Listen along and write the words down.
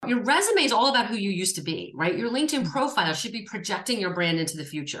Your resume is all about who you used to be, right? Your LinkedIn profile should be projecting your brand into the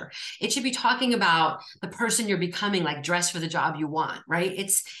future. It should be talking about the person you're becoming, like dress for the job you want, right?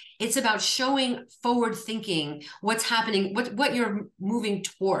 It's about showing forward thinking, what's happening, what you're moving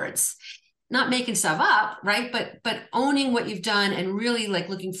towards, not making stuff up, right? But owning what you've done and really like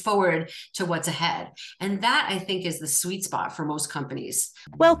looking forward to what's ahead. And that I think is the sweet spot for most companies.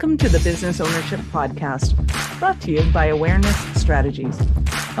 Welcome to the Business Ownership Podcast, brought to you by Awareness Strategies,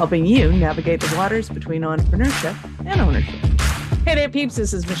 helping you navigate the waters between entrepreneurship and ownership. Hey there, peeps.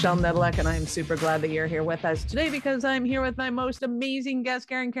 This is Michelle Nedelec, and I'm super glad that you're here with us today because I'm here with my most amazing guest,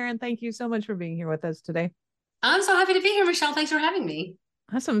 Karen. Karen, thank you so much for being here with us today. I'm so happy to be here, Michelle. Thanks for having me.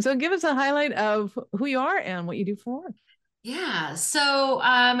 Awesome. So give us a highlight of who you are and what you do for work. Yeah. So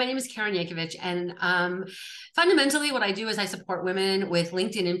my name is Karen Yankovich, and fundamentally what I do is I support women with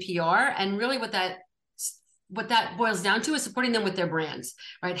LinkedIn and PR, and really what that boils down to is supporting them with their brands,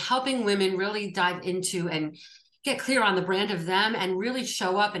 right? Helping women really dive into and get clear on the brand of them and really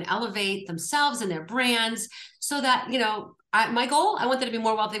show up and elevate themselves and their brands so that, my goal, I want there to be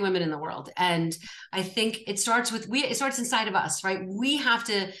more wealthy women in the world. And I think it starts inside of us, right? We have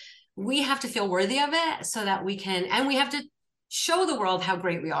to feel worthy of it so that we can, and we have to show the world how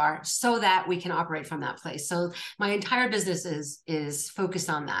great we are so that we can operate from that place. So my entire business is focused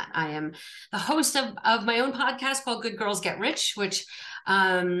on that. I am the host of my own podcast called Good Girls Get Rich, which,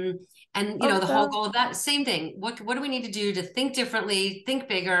 the whole goal of that, same thing. What do we need to do to think differently, think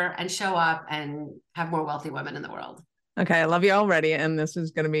bigger, and show up and have more wealthy women in the world? Okay, I love you already, and this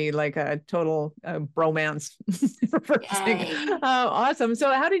is going to be like a total bromance. Awesome.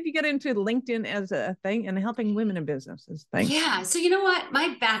 So how did you get into LinkedIn as a thing and helping women in business as a thing? Yeah. So you know what?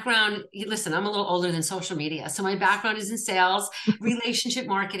 My background, listen, I'm a little older than social media. So my background is in sales, relationship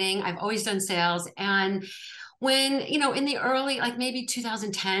marketing. I've always done sales. And when, in the early, like maybe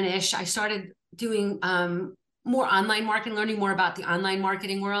 2010-ish, I started doing more online marketing, learning more about the online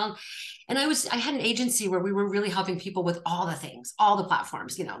marketing world. And I had an agency where we were really helping people with all the things, all the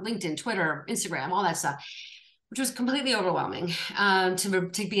platforms, LinkedIn, Twitter, Instagram, all that stuff, which was completely overwhelming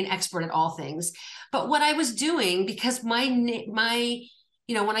to be an expert at all things. But what I was doing, because prior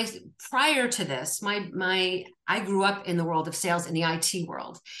to this, I grew up in the world of sales in the IT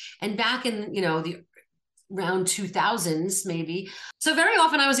world. And back in, the around 2000s, maybe. So very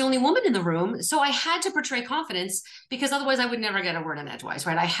often I was the only woman in the room. So I had to portray confidence because otherwise I would never get a word in edgewise,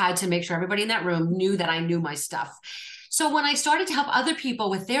 right? I had to make sure everybody in that room knew that I knew my stuff. So when I started to help other people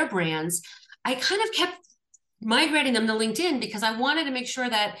with their brands, I kind of kept migrating them to LinkedIn because I wanted to make sure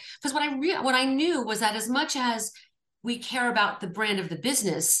that, because what I knew was that as much as we care about the brand of the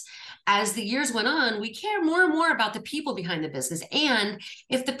business, as the years went on, we care more and more about the people behind the business. And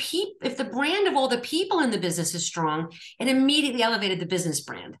if the brand of all the people in the business is strong, it immediately elevated the business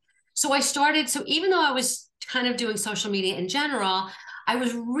brand. So even though I was kind of doing social media in general, I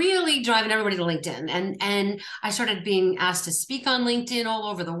was really driving everybody to LinkedIn. And I started being asked to speak on LinkedIn all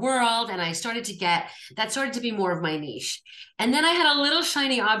over the world. And that started to be more of my niche. And then I had a little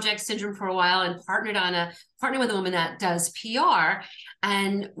shiny object syndrome for a while and partnered with a woman that does PR.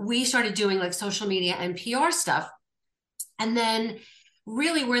 And we started doing like social media and PR stuff. And then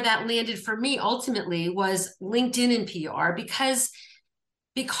really where that landed for me ultimately was LinkedIn and PR because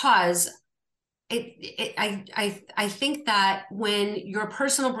I think that when your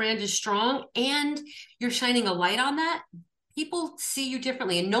personal brand is strong and you're shining a light on that, people see you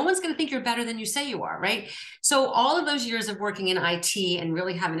differently and no one's going to think you're better than you say you are, right? So all of those years of working in IT and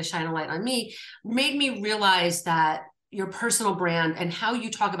really having to shine a light on me made me realize that your personal brand and how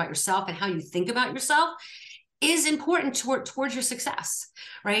you talk about yourself and how you think about yourself is important towards your success,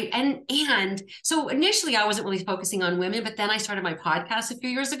 right? And so initially I wasn't really focusing on women, but then I started my podcast a few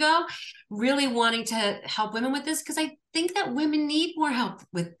years ago, really wanting to help women with this because I think that women need more help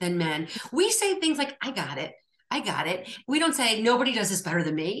than men. We say things like, I got it. We don't say nobody does this better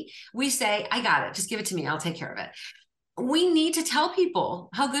than me. We say, I got it. Just give it to me. I'll take care of it. We need to tell people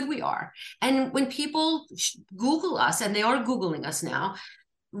how good we are. And when people Google us, and they are Googling us now,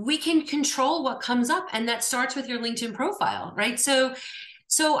 we can control what comes up. And that starts with your LinkedIn profile, right? So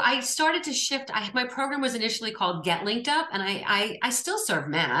I started to shift. My program was initially called Get Linked Up, and I still serve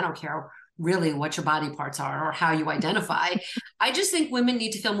men. I don't care really what your body parts are or how you identify. I just think women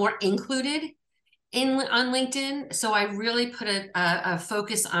need to feel more included on LinkedIn. So I really put a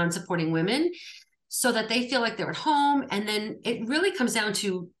focus on supporting women so that they feel like they're at home. And then it really comes down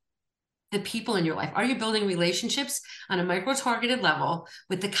to the people in your life. Are you building relationships on a micro-targeted level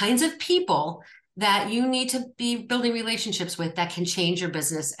with the kinds of people that you need to be building relationships with that can change your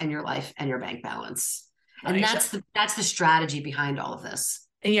business and your life and your bank balance? Right. And that's the strategy behind all of this.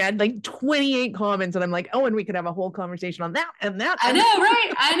 And you had like 28 comments, and I'm like, oh, and we could have a whole conversation on that and that. I know,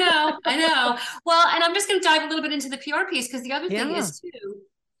 right? I know. Well, and I'm just going to dive a little bit into the PR piece, because the other thing Yeah. is too,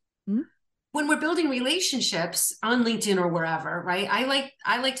 Hmm. when we're building relationships on LinkedIn or wherever, right?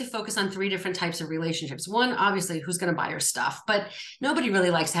 I like to focus on three different types of relationships. One, obviously, who's going to buy your stuff, but nobody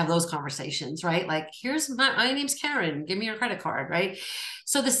really likes to have those conversations, right? Like, here's my name's Karen, give me your credit card, right?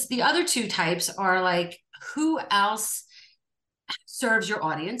 So the other two types are like, who else serves your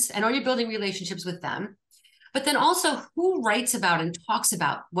audience, and are you building relationships with them? But then also, who writes about and talks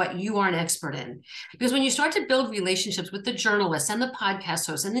about what you are an expert in? Because when you start to build relationships with the journalists and the podcast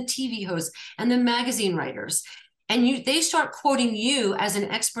hosts and the TV hosts and the magazine writers, and they start quoting you as an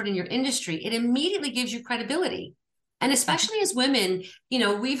expert in your industry, it immediately gives you credibility. And especially as women,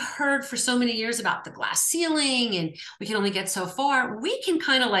 we've heard for so many years about the glass ceiling and we can only get so far. We can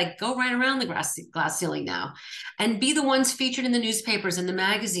kind of like go right around the glass ceiling now and be the ones featured in the newspapers and the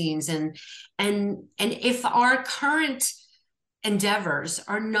magazines. And if our current endeavors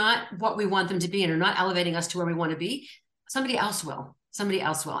are not what we want them to be and are not elevating us to where we want to be, somebody else will. Somebody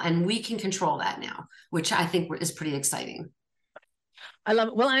else will. And we can control that now, which I think is pretty exciting. I love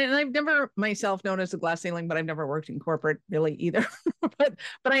it. Well, I've never myself noticed a glass ceiling, but I've never worked in corporate really either. but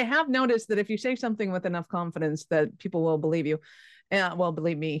I have noticed that if you say something with enough confidence, that people will believe you. Well,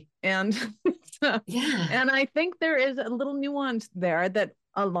 believe me. And Yeah. and I think there is a little nuance there that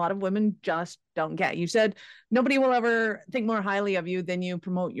a lot of women just don't get. You said nobody will ever think more highly of you than you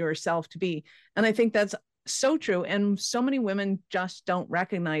promote yourself to be. And I think that's so true. And so many women just don't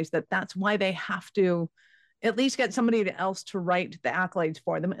recognize that that's why they have to at least get somebody else to write the accolades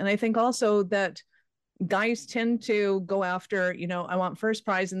for them. And I think also that guys tend to go after, I want first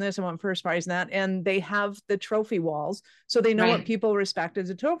prize in this, I want first prize in that. And they have the trophy walls. So they know what Right. people respect as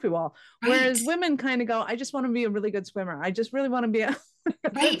a trophy wall. Right. Whereas women kind of go, I just want to be a really good swimmer. I just really want to be a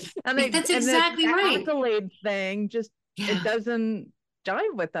Right. That's and the exactly right. accolade thing just it Yeah. doesn't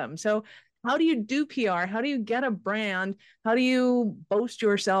jive with them. So how do you do PR? How do you get a brand? How do you boast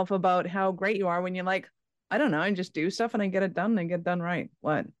yourself about how great you are when you're like, I don't know, I just do stuff and I get it done and I get done right.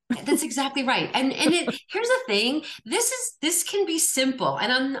 What? That's exactly right. Here's the thing. This can be simple,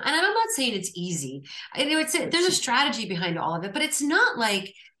 and I'm not saying it's easy. I know there's a strategy behind all of it, but it's not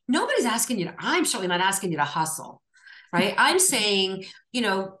like nobody's asking you to. I'm certainly not asking you to hustle, right? I'm saying,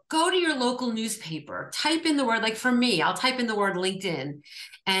 go to your local newspaper, type in the word, like for me, I'll type in the word LinkedIn,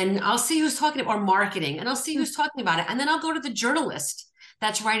 and I'll see who's talking, or marketing, and I'll see who's talking about it, and then I'll go to the journalist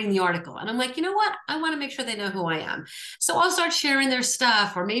that's writing the article. And I'm like, you know what? I want to make sure they know who I am. So I'll start sharing their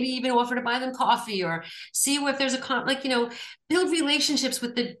stuff, or maybe even offer to buy them coffee, or see if there's build relationships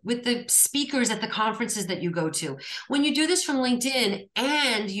with the speakers at the conferences that you go to. When you do this from LinkedIn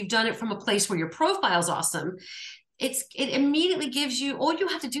and you've done it from a place where your profile's awesome, it immediately gives you, all you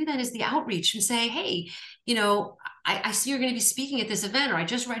have to do then is the outreach and say, hey, I see you're going to be speaking at this event, or I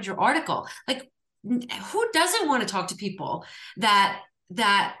just read your article. Like, who doesn't want to talk to people that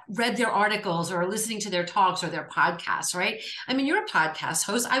read their articles or are listening to their talks or their podcasts, right? I mean, you're a podcast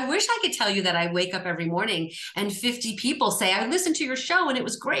host. I wish I could tell you that I wake up every morning and 50 people say, I listened to your show and it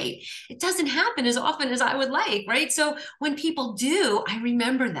was great. It doesn't happen as often as I would like, right? So when people do, I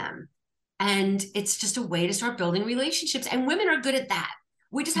remember them. And it's just a way to start building relationships. And women are good at that.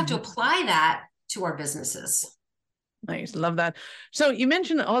 We just have to apply that to our businesses. Nice. Love that. So you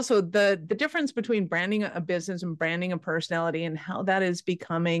mentioned also the difference between branding a business and branding a personality, and how that is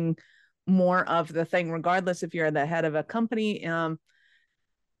becoming more of the thing, regardless if you're the head of a company. In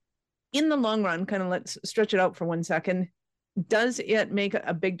the long run, kind of let's stretch it out for 1 second. Does it make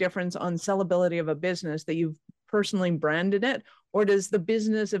a big difference on sellability of a business that you've personally branded it, or does the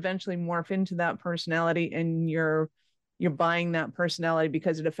business eventually morph into that personality and you're buying that personality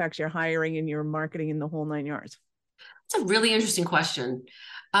because it affects your hiring and your marketing in the whole 9 yards? That's a really interesting question.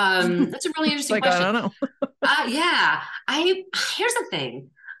 That's a really interesting Like, I question. don't know. Yeah, here's the thing,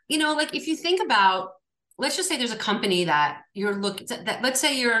 like if you think about, let's just say there's a company that let's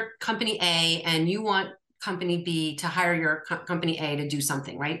say you're company A and you want company B to hire your company A to do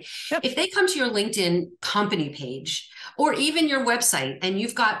something, right? Yep. If they come to your LinkedIn company page or even your website, and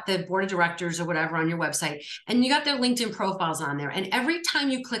you've got the board of directors or whatever on your website, and you got their LinkedIn profiles on there, and every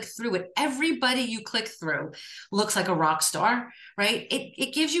time you click through it, everybody you click through looks like a rock star, right?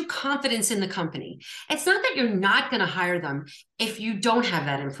 It gives you confidence in the company. It's not that you're not going to hire them if you don't have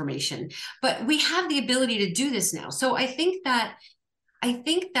that information, but we have the ability to do this now. So I think that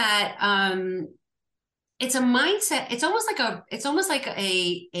it's a mindset. It's almost like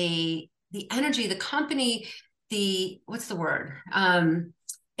the energy, the company, what's the word?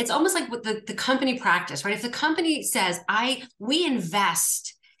 It's almost like what the company practice, right? If the company says, we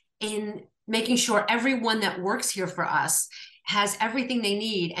invest in making sure everyone that works here for us has everything they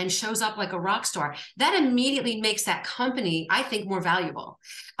need and shows up like a rock star, that immediately makes that company, I think, more valuable.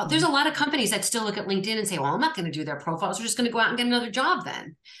 There's a lot of companies that still look at LinkedIn and say, well, I'm not going to do their profiles. We're just going to go out and get another job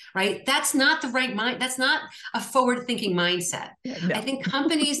then, right? That's not the right mind. That's not a forward thinking mindset. Yeah, no. I think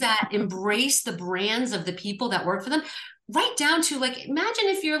companies that embrace the brands of the people that work for them, right down to like, imagine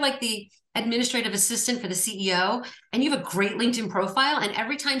if you're like the administrative assistant for the CEO and you have a great LinkedIn profile, and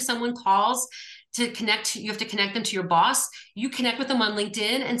every time someone calls to connect, you have to connect them to your boss, you connect with them on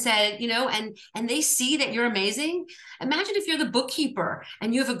LinkedIn and say, and they see that you're amazing. Imagine if you're the bookkeeper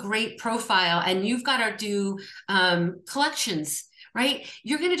and you have a great profile and you've got to do collections, right?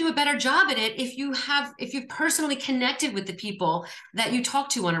 You're going to do a better job at it if you've personally connected with the people that you talk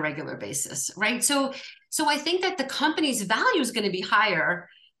to on a regular basis, right? So I think that the company's value is going to be higher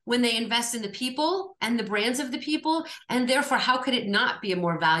when they invest in the people and the brands of the people. And therefore, how could it not be a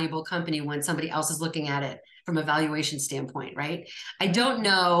more valuable company when somebody else is looking at it from a valuation standpoint, right? I don't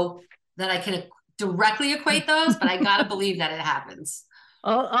know that I can directly equate those, but I got to believe that it happens.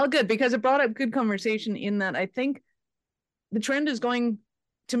 All good, because it brought up good conversation in that I think the trend is going,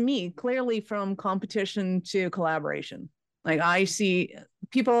 to me, clearly from competition to collaboration. Like I see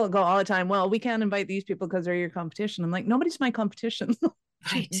people go all the time, well, we can't invite these people because they're your competition. I'm like, nobody's my competition.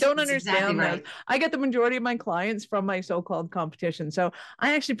 Right. Don't That's understand exactly right. this. I get the majority of my clients from my so-called competition. So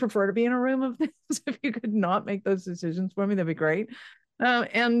I actually prefer to be in a room of this. If you could not make those decisions for me, that'd be great.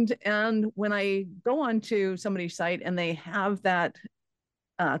 And when I go onto somebody's site and they have that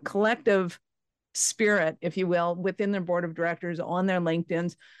collective spirit, if you will, within their board of directors on their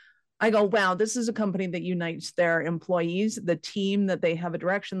LinkedIn's, I go, wow, this is a company that unites their employees, the team, that they have a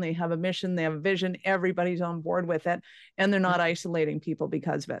direction, they have a mission, they have a vision, everybody's on board with it, and they're not isolating people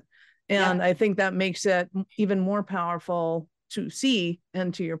because of it. And Yep. I think that makes it even more powerful to see.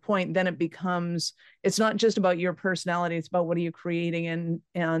 And to your point, then it becomes, it's not just about your personality, it's about what are you creating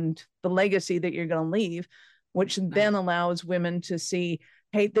and the legacy that you're going to leave, which then allows women to see,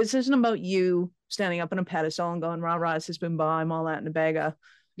 hey, this isn't about you standing up on a pedestal and going, rah, rah, it's just been by, I'm all that in a bag of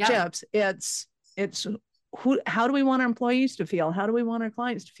chips. It's how do we want our employees to feel? How do we want our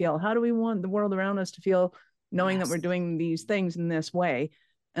clients to feel? How do we want the world around us to feel, knowing that we're doing these things in this way?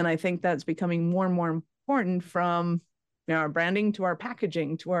 And I think that's becoming more and more important, from our branding to our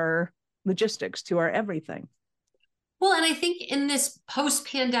packaging to our logistics to our everything. Well, and I think in this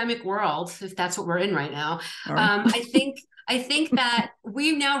post-pandemic world, if that's what we're in right now, I think that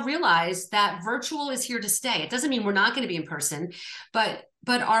we now realize that virtual is here to stay. It doesn't mean we're not going to be in person, but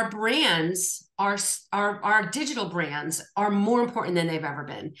our brands, our digital brands, are more important than they've ever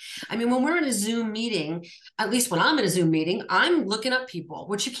been. I mean, when we're in a Zoom meeting, at least when I'm in a Zoom meeting, I'm looking up people,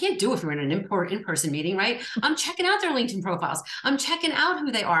 which you can't do if you're in an in-person meeting, right? I'm checking out their LinkedIn profiles. I'm checking out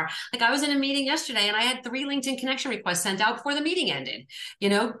who they are. Like I was in a meeting yesterday and I had 3 LinkedIn connection requests sent out before the meeting ended.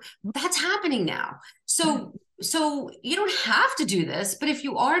 That's happening now. So you don't have to do this, but if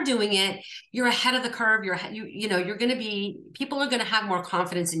you are doing it, you're ahead of the curve. You're going to be, people are going to have more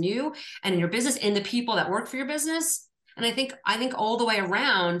confidence in you and in your business and the people that work for your business. And I think all the way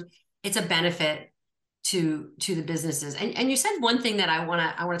around, it's a benefit to the businesses. And you said one thing that I want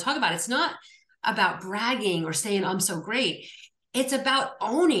to talk about. It's not about bragging or saying I'm so great. It's about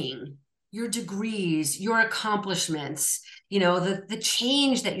owning your degrees, your accomplishments, the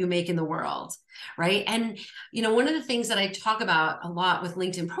change that you make in the world. Right. And, one of the things that I talk about a lot with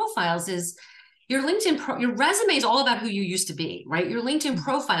LinkedIn profiles is your your resume is all about who you used to be, right? Your LinkedIn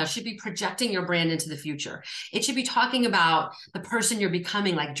profile should be projecting your brand into the future. It should be talking about the person you're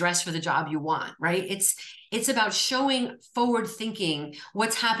becoming, like dress for the job you want, right? It's about showing forward thinking,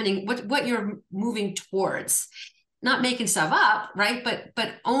 what's happening, what you're moving towards. Not making stuff up, right?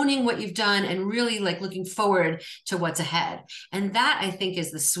 But owning what you've done and really like looking forward to what's ahead. And that, I think, is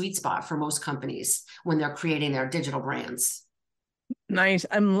the sweet spot for most companies when they're creating their digital brands. Nice.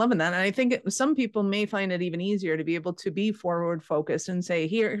 I'm loving that. And I think some people may find it even easier to be able to be forward focused and say,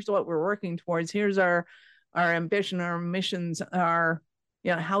 here's what we're working towards. Here's our ambition, our missions, our,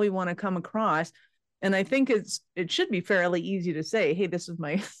 how we want to come across. And I think it should be fairly easy to say, hey, this is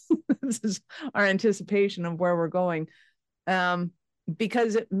this is our anticipation of where we're going.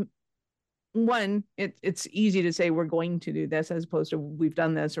 Because it's easy to say we're going to do this as opposed to we've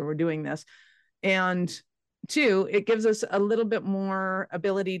done this or we're doing this. And 2, it gives us a little bit more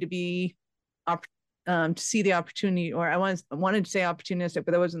ability to be to see the opportunity, or I wanted to say opportunistic,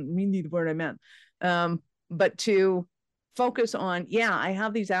 but that wasn't really the word I meant. But to focus on, I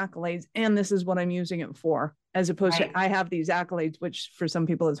have these accolades and this is what I'm using it for, as opposed to I have these accolades, which for some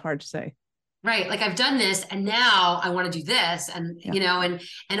people is hard to say. Right. Like I've done this and now I want to do this and Yeah.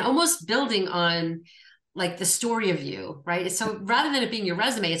 and almost building on like the story of you, right? So rather than it being your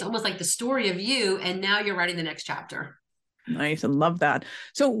resume, it's almost like the story of you and now you're writing the next chapter. Nice. I love that.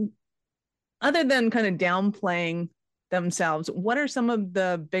 So other than kind of downplaying themselves, what are some of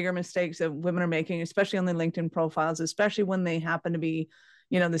the bigger mistakes that women are making, especially on the LinkedIn profiles, especially when they happen to be,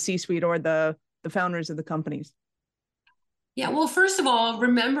 the C-suite or the founders of the companies? Yeah, well, first of all,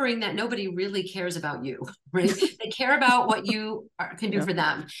 remembering that nobody really cares about you, right? They care about what you can do Yeah. for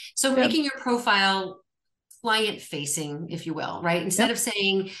them. So Yep. making your profile client facing, if you will, right? Instead Yep. of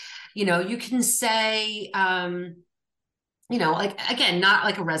saying, you can say, like again, not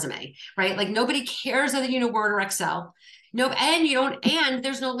like a resume, right? Like nobody cares whether you know Word or Excel. No, and you don't, and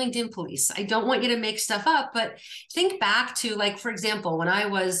there's no LinkedIn police. I don't want you to make stuff up, but think back to like, for example, when I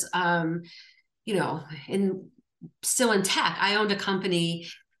was in still in tech, I owned a company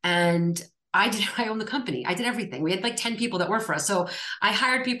and I owned the company. I did everything. We had like 10 people that worked for us. So I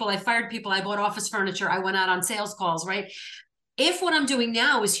hired people, I fired people, I bought office furniture, I went out on sales calls, right? If what I'm doing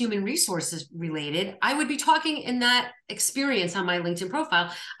now is human resources related, I would be talking in that experience on my LinkedIn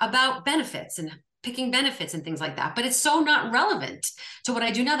profile about benefits and picking benefits and things like that. But it's so not relevant to what I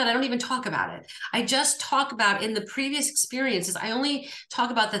do now that I don't even talk about it. I just talk about in the previous experiences, I only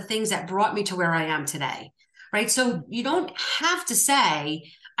talk about the things that brought me to where I am today. Right. So you don't have to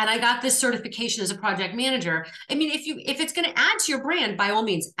say, and I got this certification as a project manager. I mean, if it's going to add to your brand, by all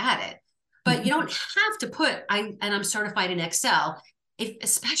means add it. But you don't have to put I'm certified in Excel,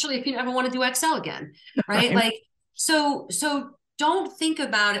 especially if you never want to do Excel again, right? Right. Like so don't think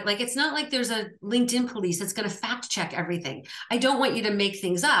about it like it's not like there's a LinkedIn police that's going to fact check everything. I don't want you to make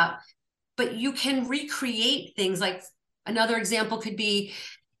things up, but you can recreate things. Like another example could be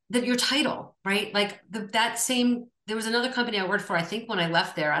that your title, right? Like that same, there was another company I worked for. I think when I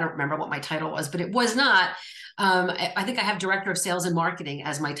left there, I don't remember what my title was, but it was not. I think I have director of sales and marketing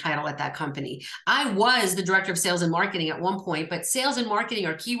as my title at that company. I was the director of sales and marketing at one point, but sales and marketing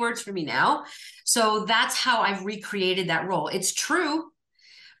are keywords for me now. So that's how I've recreated that role. It's true,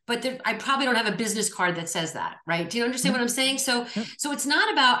 but I probably don't have a business card that says that, right? Do you understand what I'm saying? So, Yep. so it's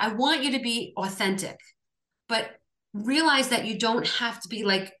not about, I want you to be authentic, but realize that you don't have to be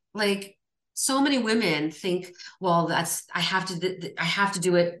like so many women think, well, that's I have to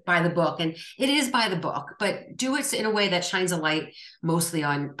do it by the book, and it is by the book, but do it in a way that shines a light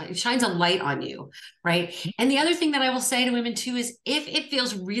shines a light on you, right? And the other thing that I will say to women too is if it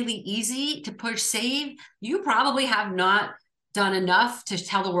feels really easy to push save, you probably have not done enough to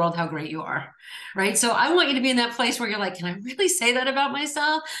tell the world how great you are, right? So I want you to be in that place where you're like, can I really say that about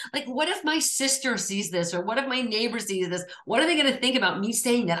myself? Like, what if my sister sees this, or what if my neighbor sees this? What are they going to think about me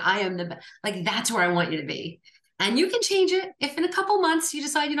saying that I am the best? Like, that's where I want you to be. And you can change it if in a couple months you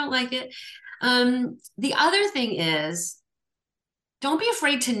decide you don't like it. The other thing is, don't be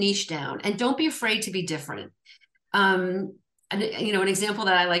afraid to niche down and don't be afraid to be different. And an example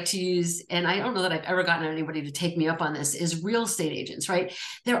that I like to use, and I don't know that I've ever gotten anybody to take me up on this, is real estate agents, right?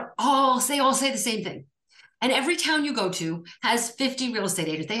 They all say the same thing. And every town you go to has 50 real estate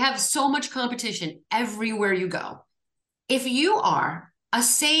agents. They have so much competition everywhere you go. If you are a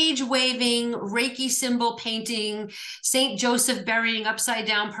sage waving, Reiki symbol painting, St. Joseph burying upside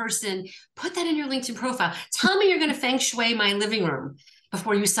down person, put that in your LinkedIn profile. Tell me you're going to feng shui my living room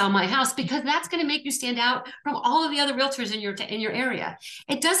before you sell my house, because that's going to make you stand out from all of the other realtors in your area.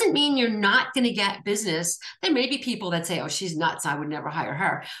 It doesn't mean you're not going to get business. There may be people that say, oh, she's nuts, I would never hire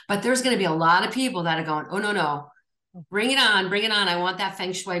her. But there's going to be a lot of people that are going, oh, no, bring it on, bring it on. I want that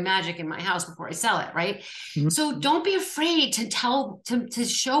feng shui magic in my house before I sell it, right? Mhm. So don't be afraid to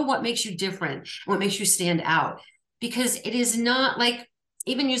show what makes you different, what makes you stand out, because it is not like,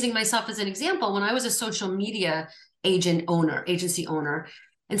 even using myself as an example, when I was a social media agency owner,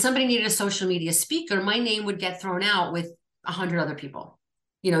 and somebody needed a social media speaker, my name would get thrown out with 100 other people.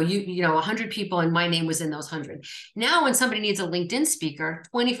 100 people, and my name was in those 100. Now, when somebody needs a LinkedIn speaker,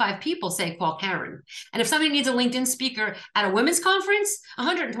 25 people say, call Karen. And if somebody needs a LinkedIn speaker at a women's conference,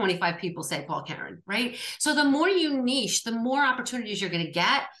 125 people say, call Karen, right? So the more you niche, the more opportunities you're going to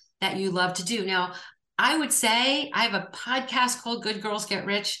get that you love to do. Now, I would say I have a podcast called Good Girls Get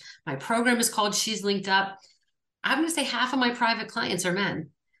Rich. My program is called She's Linked Up. I'm going to say half of my private clients are men.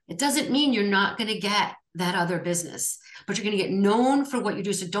 It doesn't mean you're not going to get that other business, but you're going to get known for what you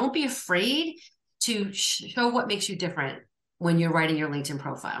do. So don't be afraid to show what makes you different when you're writing your LinkedIn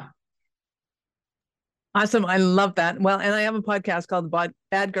profile. Awesome. I love that. Well, and I have a podcast called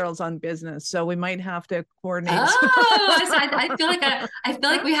Bad Girls on Business. So we might have to coordinate. I feel like I feel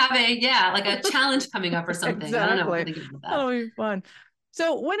like we have like a challenge coming up or something. I don't know. Exactly. Thinking about that. That'll be fun.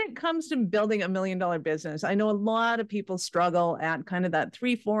 So when it comes to building $1 million business, I know a lot of people struggle at kind of that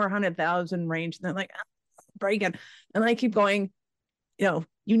 300,000-400,000 range. And they're like, break it. And I keep going,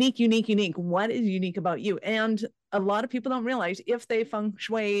 unique, unique, unique. What is unique about you? And a lot of people don't realize if they feng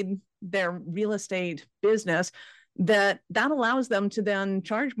shui their real estate business, that allows them to then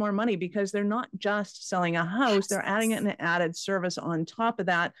charge more money because they're not just selling a house, they're adding an added service on top of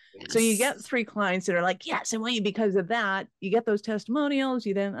that. Yes. So you get 3 clients that are like, yes, I want you because of that. You get those testimonials,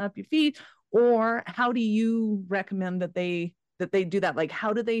 you then up your feet. Or how do you recommend that they do that? Like,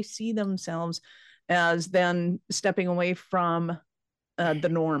 how do they see themselves as then stepping away from the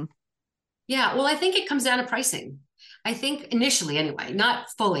norm? Yeah, well, I think it comes down to pricing. I think initially, anyway, not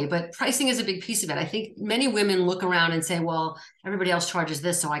fully, but pricing is a big piece of it. I think many women look around and say, well, everybody else charges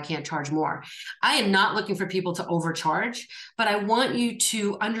this, so I can't charge more. I am not looking for people to overcharge, but I want you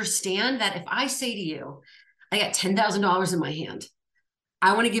to understand that if I say to you, I got $10,000 in my hand,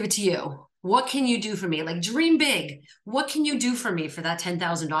 I want to give it to you. What can you do for me? Like, dream big. What can you do for me for that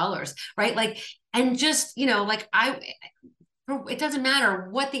 $10,000? Right? Like, and just, it doesn't matter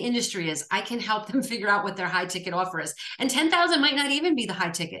what the industry is. I can help them figure out what their high ticket offer is. And 10,000 might not even be the high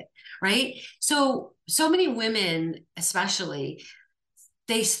ticket, right? So many women, especially,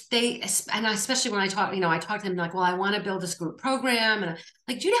 and especially when I talk to them like, well, I want to build this group program. And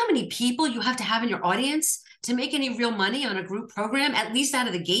like, do you know how many people you have to have in your audience to make any real money on a group program, at least out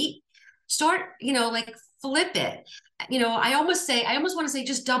of the gate? Start, like, flip it. I almost want to say,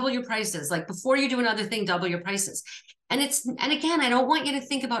 just double your prices. Like, before you do another thing, double your prices. And again, I don't want you to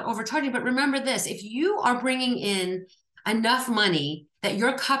think about overcharging, but remember this: if you are bringing in enough money that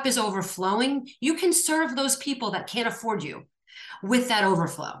your cup is overflowing, you can serve those people that can't afford you with that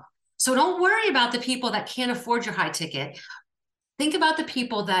overflow. So don't worry about the people that can't afford your high ticket. Think about the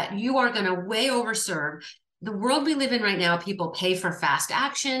people that you are going to way overserve. The world we live in right now, people pay for fast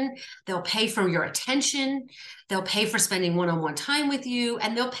action. They'll pay for your attention. They'll pay for spending one-on-one time with you,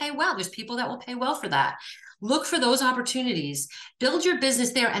 and they'll pay well. There's people that will pay well for that. Look for those opportunities, build your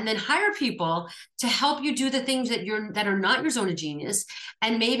business there, and then hire people to help you do the things that are not your zone of genius,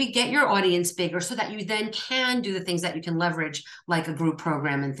 and maybe get your audience bigger so that you then can do the things that you can leverage, like a group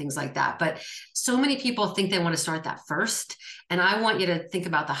program and things like that. But so many people think they want to start that first. And I want you to think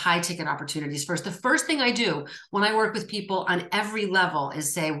about the high ticket opportunities first. The first thing I do when I work with people on every level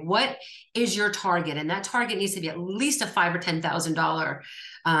is say, what is your target? And that target needs to be at least a $5,000 or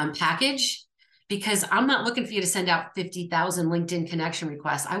 $10,000 package. Because I'm not looking for you to send out 50,000 LinkedIn connection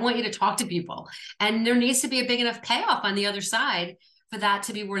requests. I want you to talk to people. And there needs to be a big enough payoff on the other side for that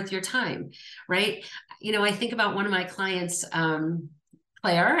to be worth your time, right? I think about one of my clients,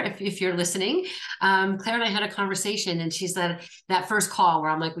 Claire, if you're listening. Claire and I had a conversation, and she said that first call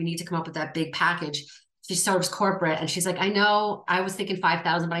where I'm like, we need to come up with that big package. She serves corporate, and she's like, I know I was thinking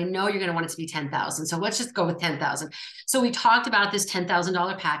 5,000, but I know you're going to want it to be 10,000. So let's just go with 10,000. So we talked about this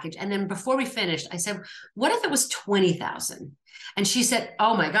 $10,000 package. And then before we finished, I said, what if it was 20,000? And she said,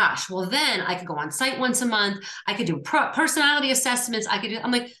 oh my gosh, well, then I could go on site once a month. I could do personality assessments.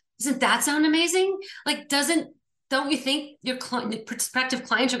 I'm like, doesn't that sound amazing? Like, don't you think your prospective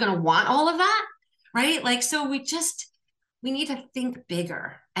clients are going to want all of that? Right? Like, so we need to think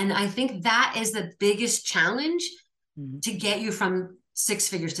bigger. And I think that is the biggest challenge to get you from 6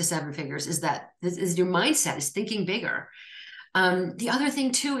 figures to 7 figures, is your mindset is thinking bigger. The other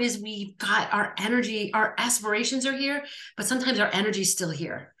thing too, is we've got our energy, our aspirations are here, but sometimes our energy is still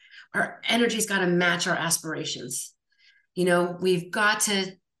here. Our energy's got to match our aspirations. We've got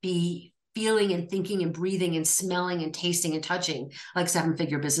to be feeling and thinking and breathing and smelling and tasting and touching like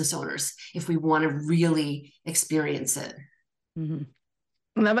 7-figure business owners if we want to really experience it. Mm-hmm.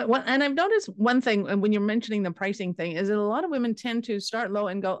 And I've noticed one thing, and when you're mentioning the pricing thing, is that a lot of women tend to start low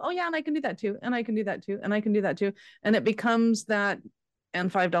and go, oh yeah, and I can do that too, and I can do that too, and I can do that too. And it becomes that,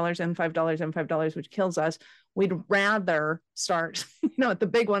 and $5 and $5 and $5, which kills us. We'd rather start, at the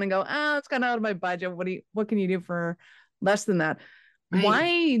big one and go, it's kind of out of my budget. What can you do for less than that? Right.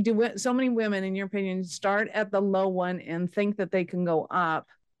 Why do so many women, in your opinion, start at the low one and think that they can go up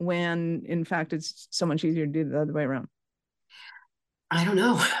when in fact it's so much easier to do the other way around? I don't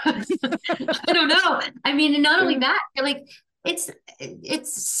know. I don't know. I mean, not only that, like it's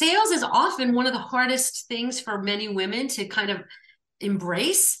sales is often one of the hardest things for many women to kind of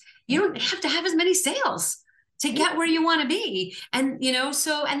embrace. You don't have to have as many sales to get where you want to be. And,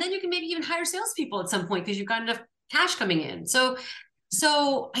 and then you can maybe even hire salespeople at some point because you've got enough cash coming in. So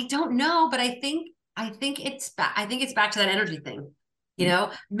I don't know, but I think it's back. I think it's back to that energy thing.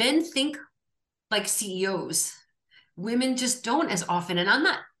 Men think like CEOs. Women just don't as often. And I'm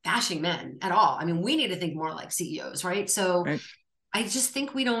not bashing men at all. I mean, we need to think more like CEOs, right? So, right. I just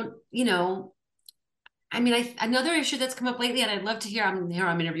think we don't, I mean, another issue that's come up lately, and I'd love to hear, I'm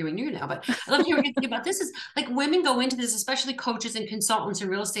interviewing you now, but I'd love to hear what you think about this is like women go into this, especially coaches and consultants and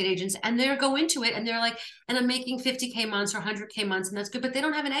real estate agents, and they go into it and they're like, and I'm making 50K months or 100K months, and that's good, but they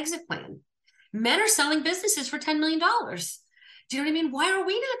don't have an exit plan. Men are selling businesses for $10 million. Do you know what I mean? Why are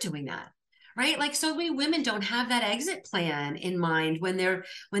we not doing that? Right? Like so many women don't have that exit plan in mind when they're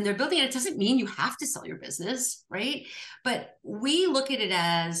building it. It doesn't mean you have to sell your business, right? But we look at it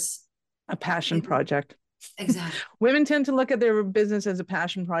as a passion project. Exactly. Women tend to look at their business as a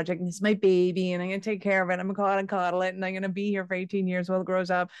passion project. And it's my baby and I'm going to take care of it. I'm going to go out and coddle it and I'm going to be here for 18 years while it grows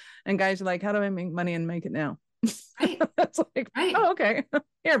up. And guys are like, how do I make money and make it now? Right. It's like, right. Oh, okay.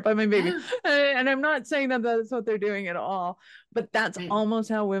 Here, buy my baby. Yeah. And I'm not saying that that's what they're doing at all, but that's right. almost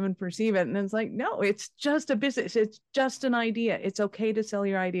how women perceive it. And it's like, no, it's just a business. It's just an idea. It's okay to sell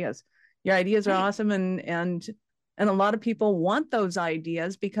your ideas. Your ideas are awesome. And a lot of people want those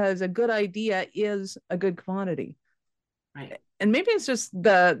ideas because a good idea is a good commodity. Right. And maybe it's just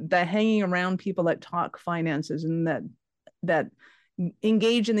the hanging around people that talk finances and that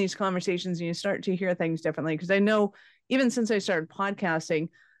engage in these conversations and you start to hear things differently. Because I know even since I started podcasting,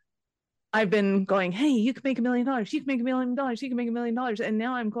 I've been going, hey, you can make $1 million. You can make $1 million. You can make $1 million. And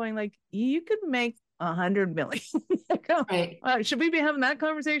now I'm going like, you could make 100 million. Right. Should we be having that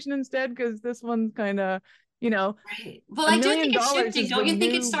conversation instead? Because this one's kind of, right. Well, I do think it's shifting. Don't you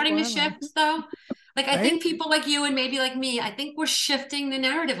think it's starting to shift though? Like, I think people like you and maybe like me, I think we're shifting the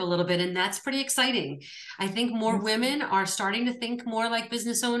narrative a little bit, and that's pretty exciting. I think more women are starting to think more like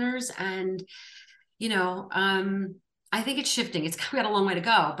business owners, and, I think it's shifting. It's got a long way to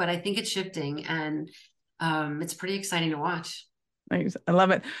go, but I think it's shifting, and it's pretty exciting to watch. Nice. I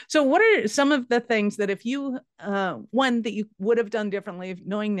love it. So what are some of the things that if you, one that you would have done differently,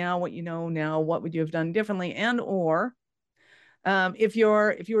 knowing now what you know now, what would you have done differently? And, or if you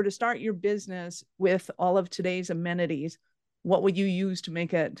were to start your business with all of today's amenities, what would you use to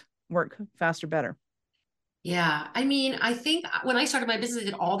make it work faster, better? Yeah. I mean, I think when I started my business, I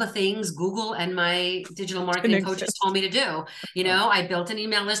did all the things Google and my digital marketing coaches told me to do. I built an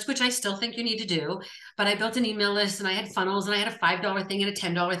email list, which I still think you need to do, but I built an email list and I had funnels and I had a $5 thing and a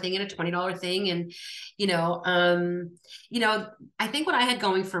 $10 thing and a $20 thing. And, I think what I had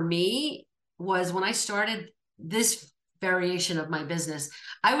going for me was when I started this variation of my business,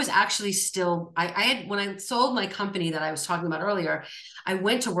 I was actually still, I had, when I sold my company that I was talking about earlier, I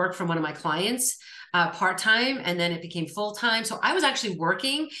went to work from one of my clients part-time, and then it became full-time. So I was actually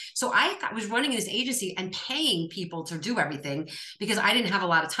working. So I was running this agency and paying people to do everything because I didn't have a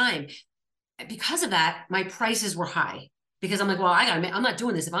lot of time. Because of that, my prices were high because I'm like, well, I'm not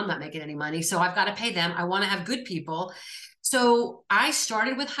doing this if I'm not making any money. So I've got to pay them. I want to have good people. So I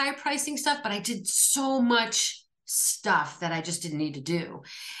started with high pricing stuff, but I did so much stuff that I just didn't need to do.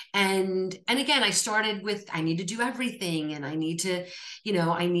 And again, I started with, I need to do everything. And I need to,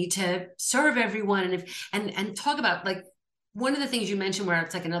 I need to serve everyone. And talk about like, one of the things you mentioned where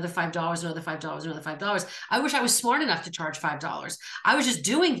it's like another $5, another $5, another $5. I wish I was smart enough to charge $5. I was just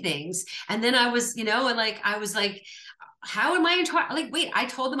doing things. And then I was, I was like, how am I in charge? Like, wait, I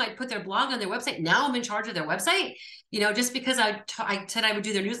told them I'd put their blog on their website. Now I'm in charge of their website, just because I said I would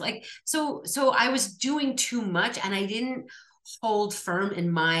do their news. Like, so I was doing too much and I didn't hold firm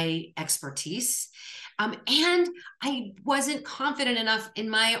in my expertise. And I wasn't confident enough in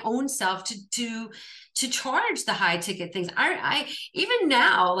my own self to charge the high ticket things. I even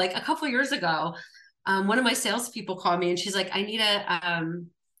now, like a couple of years ago, one of my salespeople called me and she's like, I need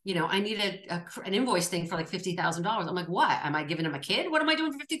I need an invoice thing for like $50,000. I'm like, what? Am I giving him a kid? What am I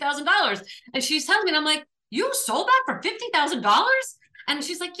doing for $50,000? And she's telling me, and I'm like, you sold that for $50,000? And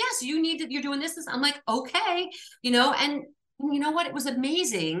she's like, yes, you're doing this. I'm like, okay, and you know what? It was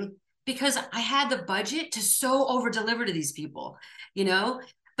amazing because I had the budget to so over deliver to these people,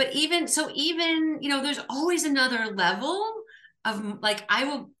 but even, there's always another level of like,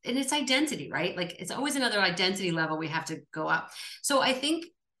 and it's identity, right? Like it's always another identity level we have to go up. So I think,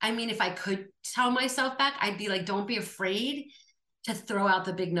 if I could tell myself back, I'd be like, don't be afraid to throw out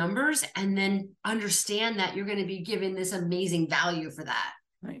the big numbers and then understand that you're going to be given this amazing value for that.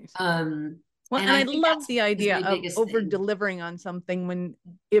 Nice. Well, and I love the idea of over delivering on something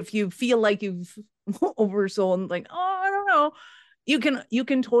if you feel like you've oversold, like, oh, I don't know, you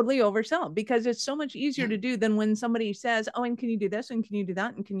can totally oversell because it's so much easier to do than when somebody says, oh, and can you do this? And can you do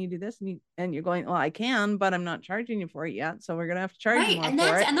that? And can you do this? And you're going, well, I can, but I'm not charging you for it yet. So we're going to have to charge you more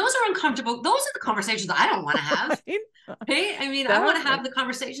for it. And those are uncomfortable. Those are the conversations that I don't want to have. Right? I want to have the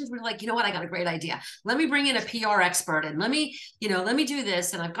conversations where like, you know what? I got a great idea. Let me bring in a PR expert and let me do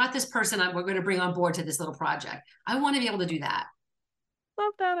this. And I've got this person we're going to bring on board to this little project. I want to be able to do that.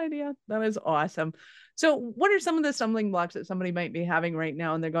 love that idea. That is awesome. So what are some of the stumbling blocks that somebody might be having right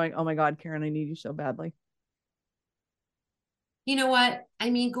now and they're going, oh my God, Karen, I need you so badly? You know what? I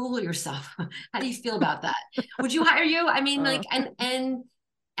mean, Google yourself. How do you feel about that? Would you hire you? I mean, Uh, like,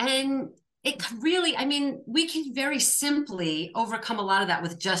 and it really, I mean, we can very simply overcome a lot of that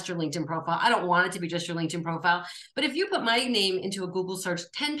with just your LinkedIn profile. I don't want it to be just your LinkedIn profile, but if you put my name into a Google search,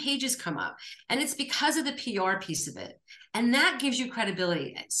 10 pages come up, and it's because of the PR piece of it. And that gives you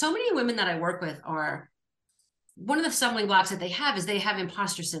credibility. So many women that I work with are, one of the stumbling blocks that they have is they have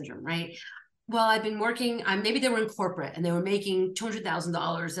imposter syndrome, right? Well, I've been working, maybe they were in corporate and they were making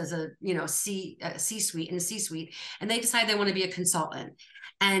 $200,000 as a, C-suite, in a C-suite, and they decide they want to be a consultant.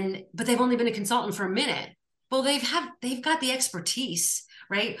 But they've only been a consultant for a minute. Well, they've got the expertise,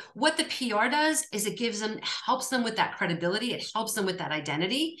 right? What the PR does is it helps them with that credibility. It helps them with that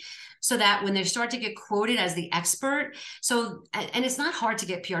identity, so that when they start to get quoted as the expert. And it's not hard to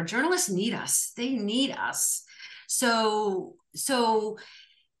get PR. Journalists need us. They need us. So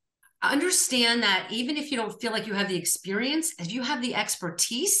understand that even if you don't feel like you have the experience, if you have the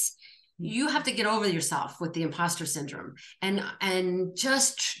expertise, you have to get over yourself with the imposter syndrome and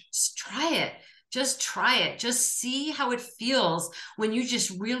just try it. Just try it. Just see how it feels when you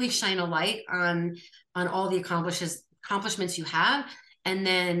just really shine a light on all the accomplishments you have, and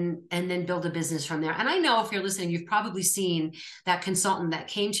then build a business from there. And I know if you're listening, you've probably seen that consultant that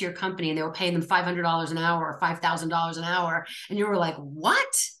came to your company and they were paying them $500 an hour or $5,000 an hour, and you were like, what?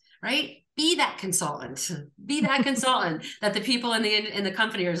 Right? Be that consultant. Be that consultant that the people in the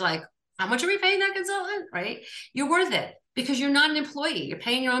company are like, how much are we paying that consultant? Right? You're worth it because you're not an employee. You're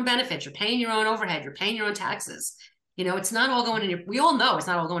paying your own benefits. You're paying your own overhead. You're paying your own taxes. It's not all going in we all know it's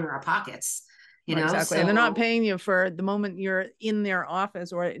not all going in our pockets. Exactly. And they're not paying you for the moment you're in their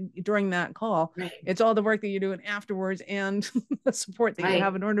office or during that call. Right. It's all the work that you're doing afterwards and the support that you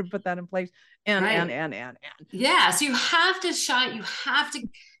have in order to put that in place. And. Yeah. So you have to shine. You have to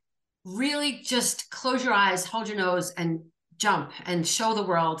really just close your eyes, hold your nose, and jump and show the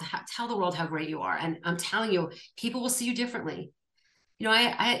world, tell the world how great you are. And I'm telling you, people will see you differently.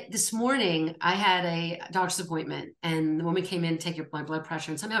 I this morning I had a doctor's appointment, and the woman came in to take my blood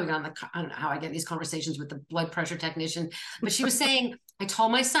pressure, and somehow we got on I don't know how I get in these conversations with the blood pressure technician, but she was saying, I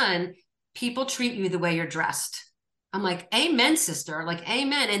told my son, people treat you the way you're dressed. I'm like, amen, sister, like,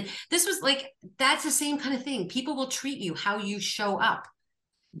 amen. And this was like, that's the same kind of thing. People will treat you how you show up.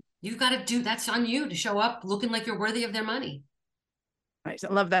 You've got to that's on you to show up looking like you're worthy of their money. Nice.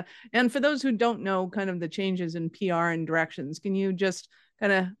 I love that. And for those who don't know kind of the changes in PR and directions, can you just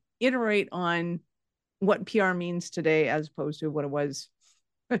kind of iterate on what PR means today as opposed to what it was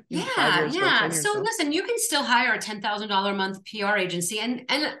 5 years ago, 10 years so ago? listen, you can still hire a $10,000 a month PR agency, and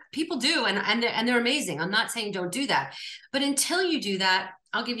people do, and they're amazing. I'm not saying don't do that, but until you do that,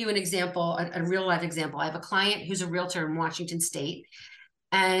 I'll give you an example, a real life example. I have a client who's a realtor in Washington State,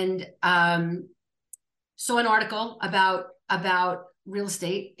 and saw an article about real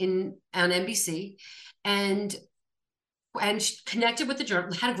estate on NBC, and connected with the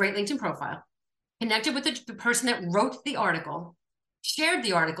journal, had a great LinkedIn profile, connected with the person that wrote the article, shared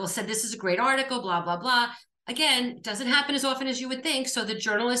the article, said, this is a great article, blah, blah, blah. Again, doesn't happen as often as you would think. So the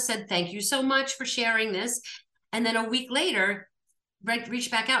journalist said, thank you so much for sharing this. And then a week later, reached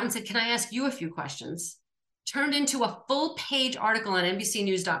back out and said, can I ask you a few questions? Turned into a full page article on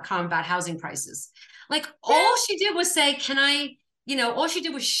NBCnews.com about housing prices. Like, all she did was say, all she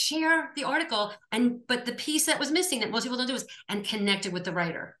did was share the article, but the piece that was missing that most people don't do is, and connected with the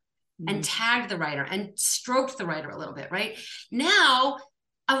writer, and tagged the writer and stroked the writer a little bit, right? Now,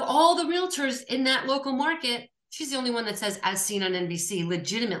 of all the realtors in that local market, she's the only one that says as seen on NBC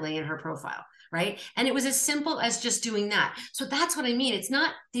legitimately in her profile, right? And it was as simple as just doing that. So that's what I mean. It's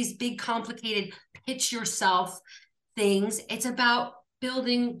not these big, complicated pitch yourself things. It's about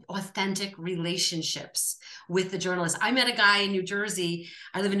building authentic relationships with the journalists. I met a guy in New Jersey.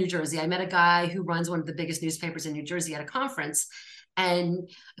 I live in New Jersey. I met a guy who runs one of the biggest newspapers in New Jersey at a conference. And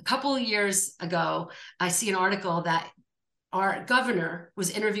a couple of years ago, I see an article that our governor was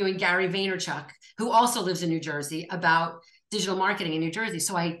interviewing Gary Vaynerchuk, who also lives in New Jersey, about digital marketing in New Jersey.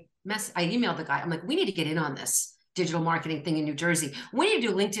 So I emailed the guy. I'm like, we need to get in on this digital marketing thing in New Jersey. We need to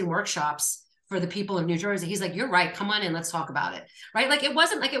do LinkedIn workshops for the people of New Jersey. He's like, you're right. Come on in. Let's talk about it. Right. Like, it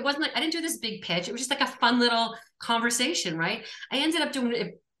wasn't like, I didn't do this big pitch. It was just like a fun little conversation. Right. I ended up doing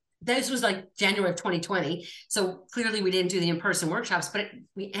it. This was like January of 2020. So clearly we didn't do the in-person workshops, but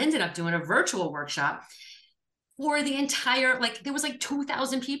we ended up doing a virtual workshop for the entire, there was like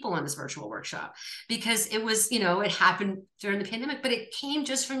 2,000 people on this virtual workshop, because it was, it happened during the pandemic, but it came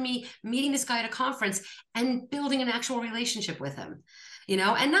just from me meeting this guy at a conference and building an actual relationship with him.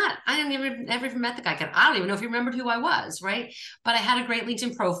 and I didn't even ever met the guy. I don't even know if he remembered who I was, right? But I had a great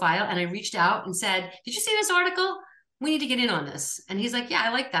LinkedIn profile and I reached out and said, did you see this article? We need to get in on this. And he's like, yeah, I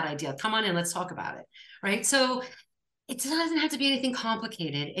like that idea. Come on in, let's talk about it. Right. So it doesn't have to be anything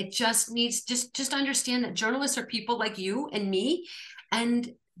complicated. It just needs just understand that journalists are people like you and me, and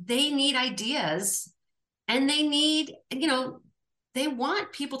they need ideas, and they need, they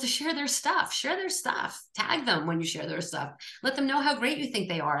want people to share their stuff, tag them when you share their stuff, let them know how great you think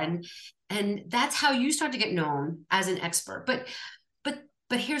they are. And that's how you start to get known as an expert. But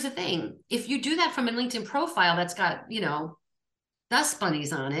here's the thing. If you do that from a LinkedIn profile that's got, dust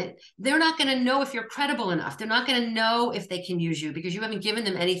bunnies on it, they're not going to know if you're credible enough. They're not going to know if they can use you because you haven't given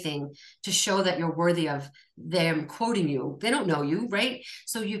them anything to show that you're worthy of them quoting you. They don't know you, right?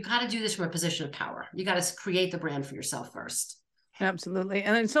 So you've got to do this from a position of power. You got to create the brand for yourself first. Absolutely.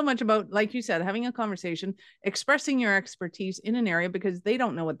 And it's so much about, like you said, having a conversation, expressing your expertise in an area because they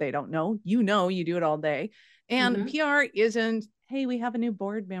don't know what they don't know. You do it all day. And PR isn't, hey, we have a new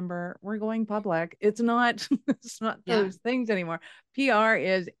board member, we're going public. It's not, those things anymore. PR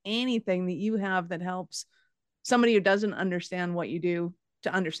is anything that you have that helps somebody who doesn't understand what you do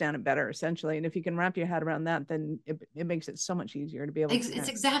to understand it better, essentially. And if you can wrap your head around that, then it makes it so much easier to be able to connect. It's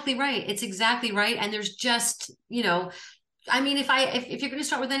exactly right. It's exactly right. And there's just, I mean, if you're going to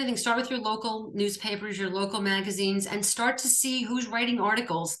start with anything, start with your local newspapers, your local magazines, and start to see who's writing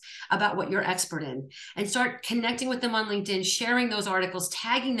articles about what you're expert in, and start connecting with them on LinkedIn, sharing those articles,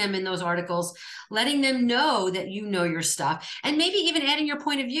 tagging them in those articles, letting them know that you know your stuff, and maybe even adding your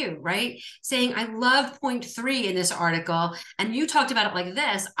point of view, right? Saying, I love point 3 in this article, and you talked about it like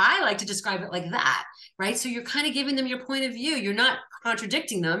this. I like to describe it like that, right? So you're kind of giving them your point of view. You're not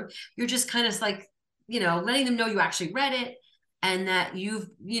contradicting them. You're just kind of like, letting them know you actually read it and that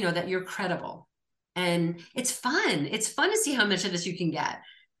that you're credible. And it's fun. It's fun to see how much of this you can get.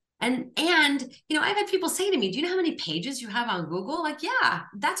 And I've had people say to me, do you know how many pages you have on Google? Like, yeah,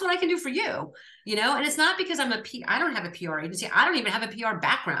 that's what I can do for you. And it's not because I don't have a PR agency. I don't even have a PR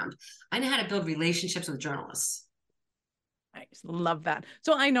background. I know how to build relationships with journalists. I love that.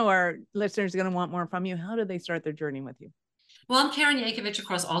 So I know our listeners are going to want more from you. How do they start their journey with you? Well, I'm Karen Yankovich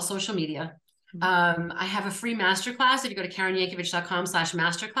across all social media. I have a free masterclass. If you go to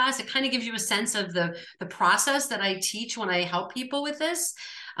KarenYankovich.com/masterclass, it kind of gives you a sense of the process that I teach when I help people with this.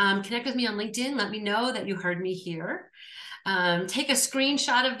 Connect with me on LinkedIn. Let me know that you heard me here. Take a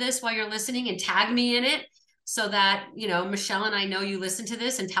screenshot of this while you're listening and tag me in it so that, Michelle and I know you listen to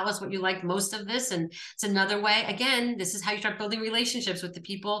this, and tell us what you liked most of this. And it's another way. Again, this is how you start building relationships with the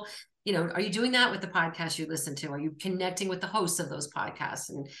people. Are you doing that with the podcast you listen to? Are you connecting with the hosts of those podcasts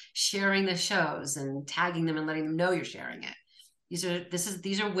and sharing the shows and tagging them and letting them know you're sharing it?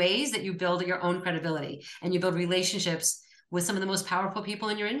 These are ways that you build your own credibility and you build relationships with some of the most powerful people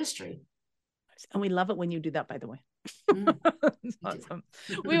in your industry. And we love it when you do that, by the way. That's awesome.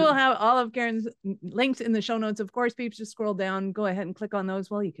 We will have all of Karen's links in the show notes. Of course, peeps, just scroll down, go ahead and click on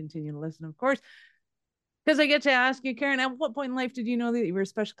those while you continue to listen, of course. Because I get to ask you, Karen, at what point in life did you know that you were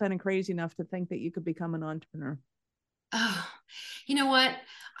especially kind of crazy enough to think that you could become an entrepreneur? Oh, you know what?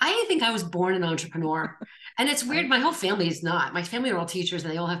 I think I was born an entrepreneur. And it's weird. My whole family is not. My family are all teachers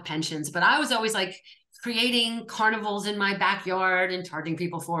and they all have pensions. But I was always like creating carnivals in my backyard and charging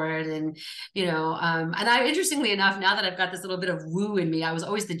people for it. And, interestingly enough, now that I've got this little bit of woo in me, I was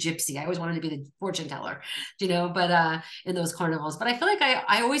always the gypsy. I always wanted to be the fortune teller, but in those carnivals. But I feel like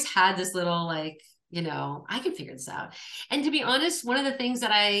I always had this little I can figure this out. And to be honest, one of the things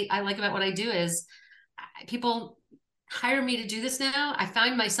that I like about what I do is people hire me to do this now. I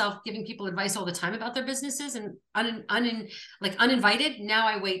find myself giving people advice all the time about their businesses, and uninvited. Now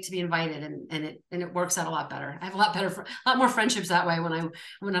I wait to be invited, and it works out a lot better. I have a lot more friendships that way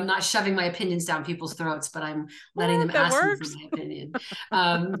when I'm not shoving my opinions down people's throats, but I'm letting them ask me for my opinion.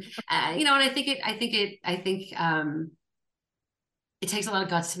 And I think it takes a lot of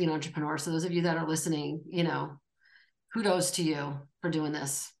guts to be an entrepreneur. So those of you that are listening, kudos to you for doing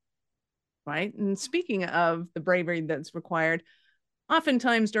this. Right. And speaking of the bravery that's required,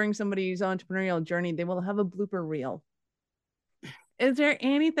 oftentimes during somebody's entrepreneurial journey, they will have a blooper reel. Is there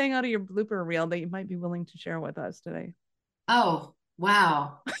anything out of your blooper reel that you might be willing to share with us today? Oh,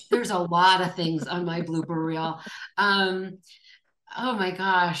 wow. There's a lot of things on my blooper reel. Oh my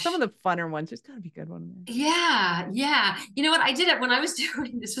gosh. Some of the funner ones. There's got to be good ones. Yeah. You know what? I did it when I was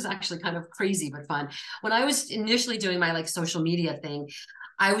doing, this was actually kind of crazy, but fun. When I was initially doing my social media thing,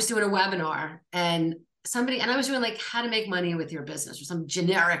 I was doing a webinar, and somebody, and I was doing like how to make money with your business or some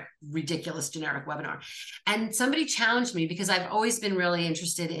generic, ridiculous generic webinar. And somebody challenged me because I've always been really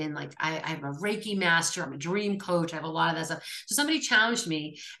interested in like, I'm a Reiki master, I'm a dream coach, I have a lot of that stuff. So somebody challenged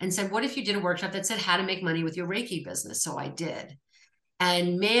me and said, what if you did a workshop that said how to make money with your Reiki business? So I did.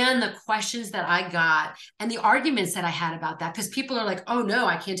 And man, the questions that I got and the arguments that I had about that, because people are like, oh no,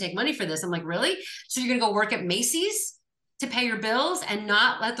 I can't take money for this. I'm like, really? So you're going to go work at Macy's to pay your bills and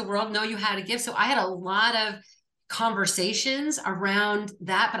not let the world know you how to give? So I had a lot of conversations around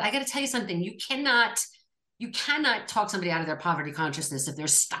that. But I got to tell you something, you cannot talk somebody out of their poverty consciousness if they're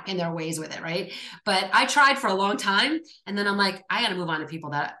stuck in their ways with it, right? But I tried for a long time. And then I'm like, I got to move on to people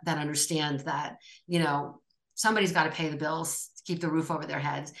that understand that, somebody's got to pay the bills to keep the roof over their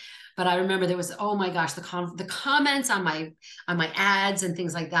heads. But I remember there was, oh my gosh, the comments on my ads and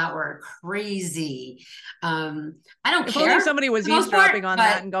things like that were crazy. I don't if care. Only somebody was eavesdropping on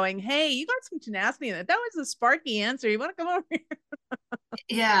that and going, hey, you got some tenacity in it. That was a sparky answer. You want to come over here?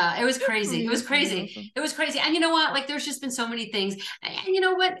 Yeah, it was crazy. It was crazy. Awesome. It was crazy. And you know what? Like, there's just been so many things. And you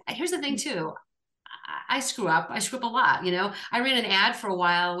know what? Here's the thing too. I screw up. I screw up a lot. I ran an ad for a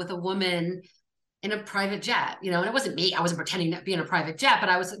while with a woman in a private jet, and it wasn't me. I wasn't pretending to be in a private jet, but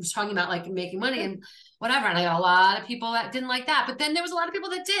I was talking about like making money and whatever. And I got a lot of people that didn't like that, but then there was a lot of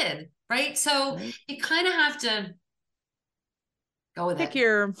people that did. Right. So you kind of have to go with pick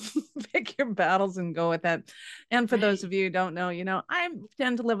your battles and go with that. And for those of you who don't know, I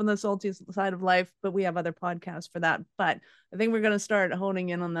tend to live on the salty side of life, but we have other podcasts for that. But I think we're going to start honing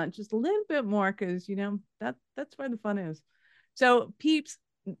in on that just a little bit more because, that's where the fun is. So peeps,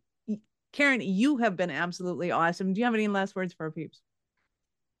 Karen, you have been absolutely awesome. Do you have any last words for our peeps?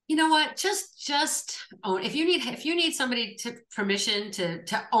 You know what? Just own. If you need somebody permission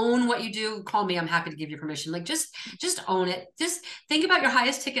to own what you do, call me. I'm happy to give you permission. Like just own it. Just think about your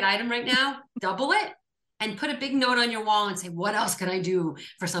highest ticket item right now, double it, and put a big note on your wall and say, what else can I do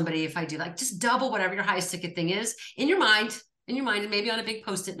for somebody if I do? Like just double whatever your highest ticket thing is in your mind, and maybe on a big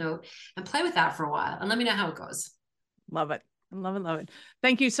Post-it note, and play with that for a while. And let me know how it goes. Love it. Love it.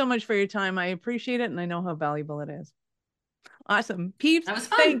 Thank you so much for your time. I appreciate it. And I know how valuable it is. Awesome. Peeps. That was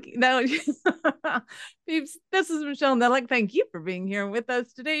fun. Peeps, this is Michelle Nedlick. Thank you for being here with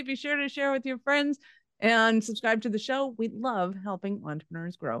us today. Be sure to share with your friends and subscribe to the show. We love helping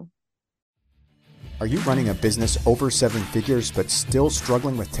entrepreneurs grow. Are you running a business over 7 figures but still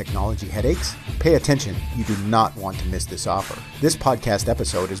struggling with technology headaches? Pay attention. You do not want to miss this offer. This podcast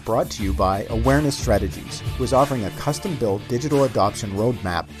episode is brought to you by Awareness Strategies, who is offering a custom-built digital adoption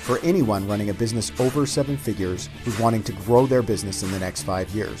roadmap for anyone running a business over 7 figures who's wanting to grow their business in the next 5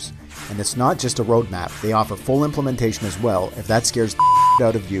 years. And it's not just a roadmap. They offer full implementation as well if that scares the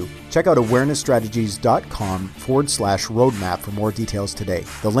out of you. Check out awarenessstrategies.com/roadmap for more details today.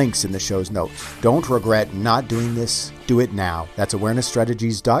 The link's in the show's notes. Don't regret not doing this. Do it now. That's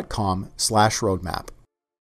awarenessstrategies.com/roadmap.